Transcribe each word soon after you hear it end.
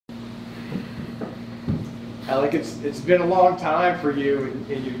Alec, it's been a long time for you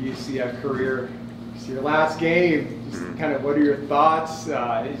in your UCF career. It's your last game. Just kind of what are your thoughts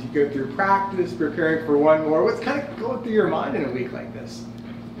as you go through practice, preparing for one more? What's kind of going through your mind in a week like this?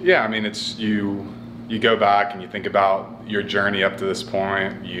 Yeah, I mean, it's you go back and you think about your journey up to this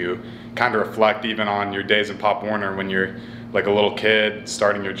point. You kind of reflect even on your days in Pop Warner when you're like a little kid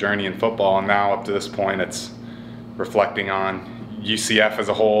starting your journey in football, and now up to this point it's reflecting on UCF as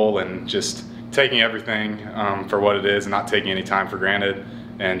a whole and just taking everything for what it is and not taking any time for granted,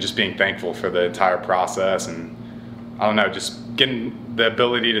 and just being thankful for the entire process. And I don't know, just getting the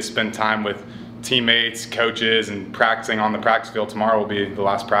ability to spend time with teammates, coaches, and practicing on the practice field. Tomorrow will be the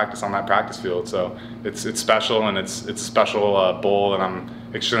last practice on that practice field, so it's special, and it's a special bowl, and I'm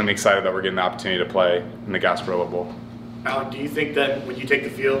extremely excited that we're getting the opportunity to play in the Gasparilla Bowl. Alec, do you think that when you take the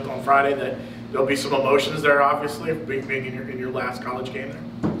field on Friday that there'll be some emotions there, obviously, being in your last college game there?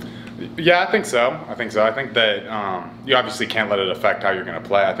 Yeah, I think so. I think that you obviously can't let it affect how you're going to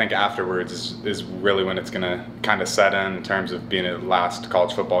play. I think afterwards is really when it's going to kind of set in terms of being a last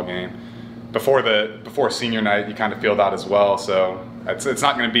college football game. Before senior night, you kind of feel that as well. So it's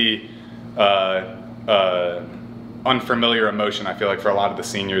not going to be unfamiliar emotion, I feel like, for a lot of the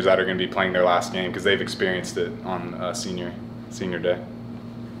seniors that are going to be playing their last game, because they've experienced it on senior day.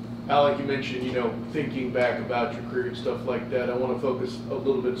 Alec, you mentioned, thinking back about your career and stuff like that. I want to focus a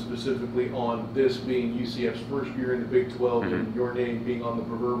little bit specifically on this being UCF's first year in the Big 12 and your name being on the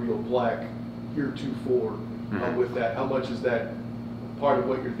proverbial plaque heretofore. With that, how much is that part of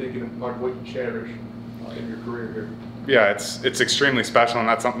what you're thinking and part of what you cherish in your career here? Yeah, it's extremely special, and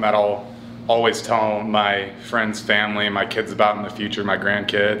that's something that I'll always tell my friends, family, and my kids about in the future, my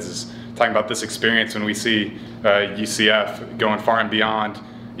grandkids, is talking about this experience when we see UCF going far and beyond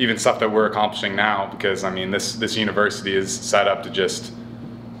even stuff that we're accomplishing now, because I mean this university is set up to just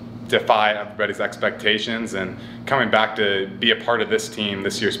defy everybody's expectations, and coming back to be a part of this team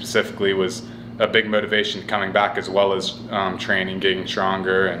this year specifically was a big motivation, coming back, as well as training, getting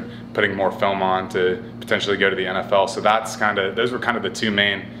stronger, and putting more film on to potentially go to the NFL. So those were kind of the two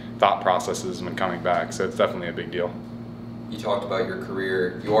main thought processes when coming back. So it's definitely a big deal. You talked about your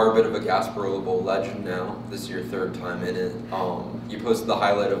career. You are a bit of a Gasparilla Bowl legend now. This is your third time in it. You posted the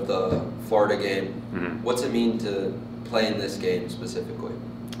highlight of the Florida game. What's it mean to play in this game specifically?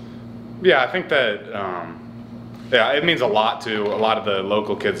 Yeah, I think that it means a lot to a lot of the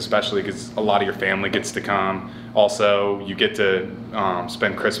local kids, especially because a lot of your family gets to come. Also, you get to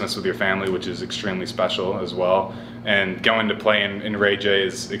spend Christmas with your family, which is extremely special as well. And going to play in Ray J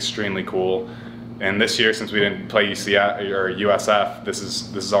is extremely cool. And this year, since we didn't play UCF or USF, this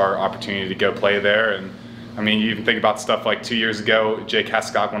is our opportunity to go play there. And I mean, you even think about stuff like 2 years ago, Jake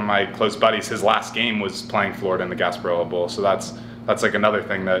Hescock, one of my close buddies, his last game was playing Florida in the Gasparilla Bowl. So that's like another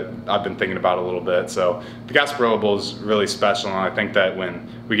thing that I've been thinking about a little bit. So the Gasparilla Bowl is really special, and I think that when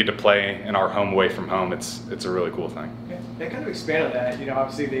we get to play in our home away from home, it's a really cool thing. Yeah, they kind of expand on that.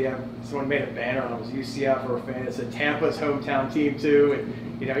 Obviously someone made a banner on it, was UCF or a fan. It said Tampa's hometown team too. And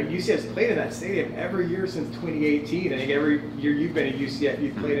UCF's played in that stadium every year since 2018. I think every year you've been at UCF,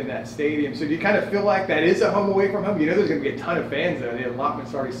 you've played in that stadium. So do you kind of feel like that is a home away from home? There's going to be a ton of fans there. The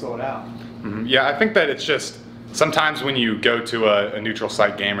allotment's already sold out. Yeah, I think that it's just sometimes when you go to a neutral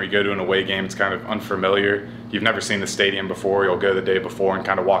site game or you go to an away game, it's kind of unfamiliar. You've never seen the stadium before. You'll go the day before and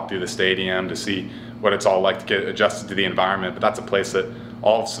kind of walk through the stadium to see what it's all like to get adjusted to the environment. But that's a place that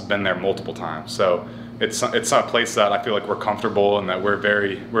all of us have been there multiple times. So it's a place that I feel like we're comfortable and that we're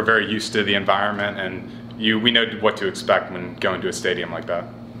very used to the environment, and we know what to expect when going to a stadium like that.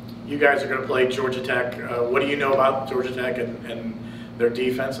 You guys are going to play Georgia Tech. What do you know about Georgia Tech and their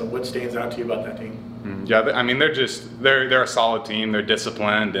defense, and what stands out to you about that team? Yeah, I mean, they're a solid team. They're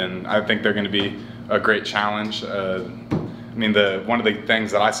disciplined, and I think they're going to be a great challenge. I mean, one of the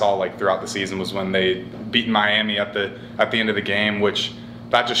things that I saw like throughout the season was when they beat Miami at the end of the game, which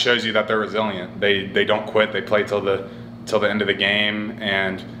that just shows you that they're resilient. They don't quit. They play till the end of the game,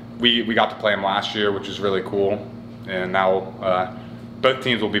 and we got to play them last year, which was really cool. And now both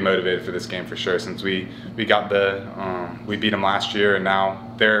teams will be motivated for this game for sure, since we beat them last year, and now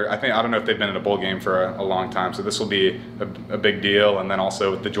I don't know if they've been in a bowl game for a long time, so this will be a big deal. And then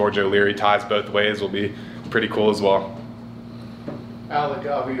also with the Georgia O'Leary ties both ways will be pretty cool as well. Alec,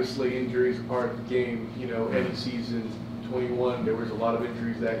 obviously injuries are part of the game. Any season, 21, there was a lot of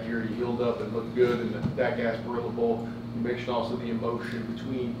injuries that year. You healed up and looked good in that Gasparilla Bowl. You mentioned also the emotion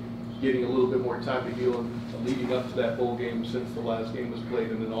between getting a little bit more time to heal and leading up to that bowl game since the last game was played,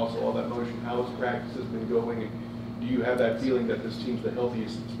 and then also all that motion. How has practice been going, and do you have that feeling that this team's the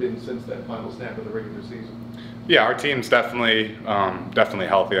healthiest it's been since that final snap of the regular season? Yeah, our team's definitely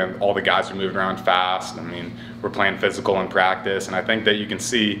healthy, and all the guys are moving around fast. I mean, we're playing physical in practice, and I think that you can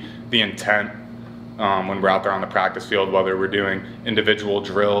see the intent when we're out there on the practice field, whether we're doing individual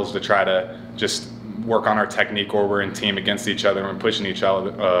drills to try to just work on our technique, or we're in team against each other and pushing each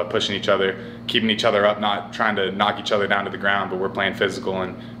other, keeping each other up, not trying to knock each other down to the ground, but we're playing physical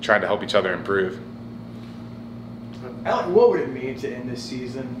and trying to help each other improve. Alec, what would it mean to end this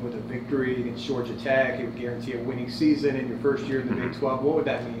season with a victory against Georgia Tech? It would guarantee a winning season in your first year in the Big 12. What would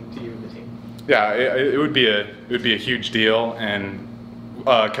that mean to you and the team? Yeah, it would be a huge deal, and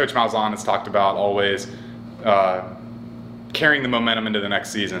Coach Malzahn has talked about always carrying the momentum into the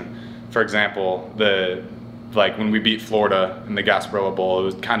next season. For example, when we beat Florida in the Gasparilla Bowl, it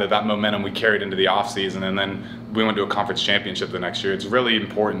was kind of that momentum we carried into the offseason, and then we went to a conference championship the next year. It's really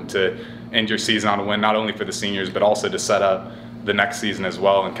important to end your season on a win, not only for the seniors, but also to set up the next season as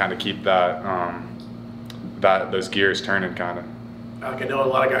well, and kind of keep those gears turning, kind of. I know a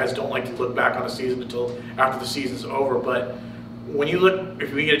lot of guys don't like to look back on a season until after the season's over, but when you look,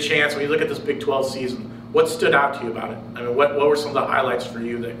 if we get a chance, when you look at this Big 12 season, what stood out to you about it? I mean, what were some of the highlights for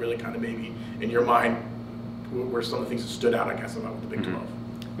you that really kind of maybe in your mind were some of the things that stood out, I guess, about the Big 12?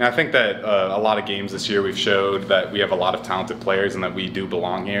 And I think that a lot of games this year we've showed that we have a lot of talented players and that we do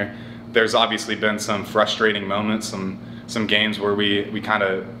belong here. There's obviously been some frustrating moments, some games where we kind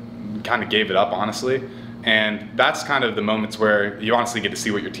of gave it up, honestly. And that's kind of the moments where you honestly get to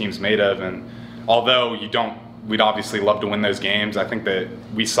see what your team's made of. And although we'd obviously love to win those games, I think that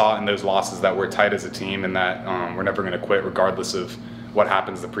we saw in those losses that we're tight as a team, and that we're never going to quit regardless of what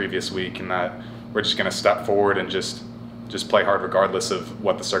happens the previous week, and that we're just going to step forward and just play hard regardless of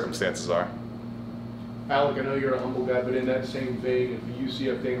what the circumstances are. Alec, I know you're a humble guy, but in that same vein, if the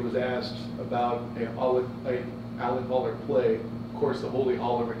UCF thing was asked about Alec Holler play, of course the Holy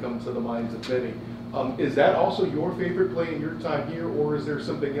Holler would come to the minds of many. Is that also your favorite play in your time here, or is there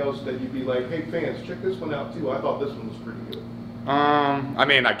something else that you'd be like, hey fans, check this one out too? I thought this one was pretty good. I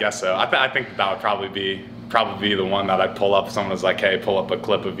mean, I guess so. I think that would probably be the one that I'd pull up if someone was like, hey, pull up a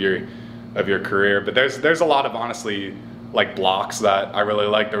clip of your career. But there's a lot of honestly like blocks that I really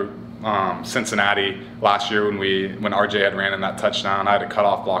like. Cincinnati last year when RJ had ran in that touchdown, I had a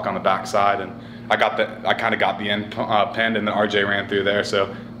cutoff block on the backside, and I kind of got the end pinned, and then RJ ran through there.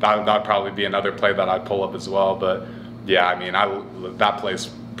 So that'd probably be another play that I'd pull up as well. But yeah, I mean, that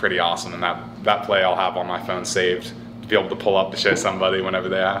play's pretty awesome, and that play I'll have on my phone saved to be able to pull up to show somebody whenever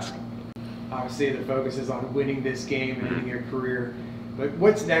they ask. Obviously, the focus is on winning this game and ending your career. But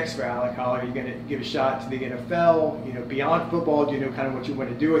what's next for Alec Holler? Are you going to give a shot to the NFL? You know, beyond football, do you know kind of what you want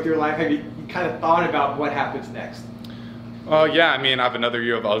to do with your life? Have you kind of thought about what happens next? Yeah, I mean, I have another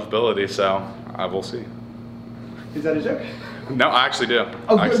year of eligibility, so we'll see. Is that a joke? No, I actually do.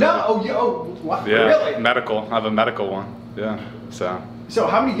 Oh, I actually no? do. What? Yeah, Really? medical. I have a medical one. Yeah, so. So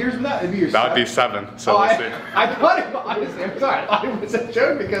how many years would that? It'd be your That would be 7. 7. So we'll see. I thought it, honestly, I'm sorry. I thought it was a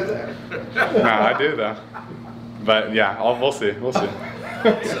joke because. No, I do though. But yeah, we'll see. We'll see.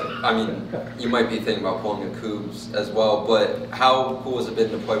 So, I mean, you might be thinking about pulling a Cougs as well, but how cool has it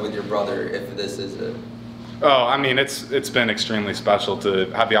been to play with your brother if this is it? Oh, I mean, it's been extremely special to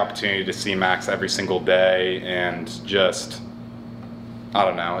have the opportunity to see Max every single day, and just, I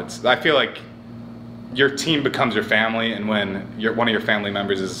don't know. I feel like your team becomes your family, and when one of your family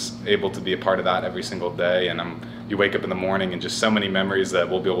members is able to be a part of that every single day, and you wake up in the morning and just so many memories that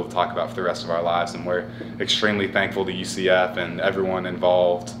we'll be able to talk about for the rest of our lives. And we're extremely thankful to UCF and everyone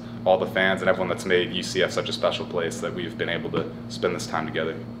involved, all the fans and everyone that's made UCF such a special place that we've been able to spend this time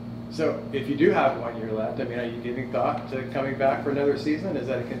together. So if you do have 1 year left, I mean, are you giving thought to coming back for another season? Is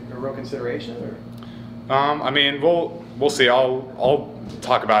that a real consideration? Or? I mean, we'll see. I'll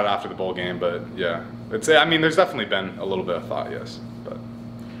talk about it after the bowl game, but yeah, I mean, there's definitely been a little bit of thought, yes. But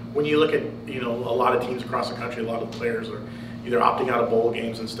when you look at, a lot of teams across the country, a lot of players are either opting out of bowl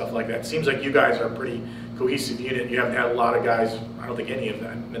games and stuff like that. It seems like you guys are a pretty cohesive unit. You haven't had a lot of guys, I don't think any of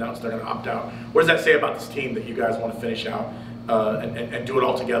them announced they're going to opt out. What does that say about this team that you guys want to finish out and do it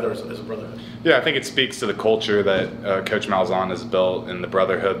all together as a brotherhood? Yeah, I think it speaks to the culture that Coach Malzahn has built and the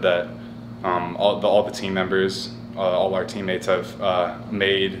brotherhood that all the team members, all our teammates have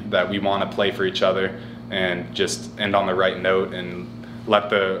made, that we want to play for each other and just end on the right note and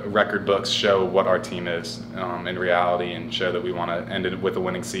let the record books show what our team is in reality, and show that we want to end it with a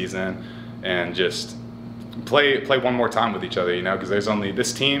winning season and just play one more time with each other, because there's only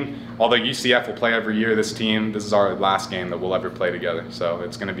this team. Although UCF will play every year, this is our last game that we'll ever play together, so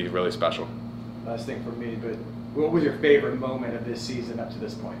it's going to be really special. Last thing for me, but what was your favorite moment of this season up to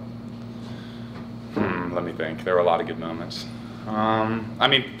this point? Let me think. There were a lot of good moments. I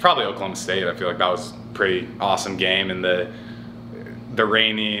mean, probably Oklahoma State. I feel like that was a pretty awesome game, and the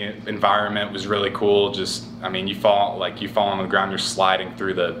rainy environment was really cool. Just, I mean, you fall on the ground, you're sliding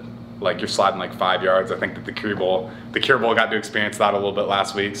through you're sliding like 5 yards. I think that the Cure Bowl got to experience that a little bit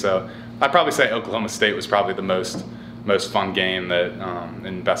last week. So I'd probably say Oklahoma State was probably the most fun game that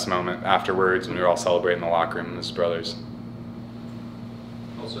and best moment afterwards when we were all celebrating in the locker room as brothers.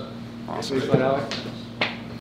 Also. Awesome. Alec.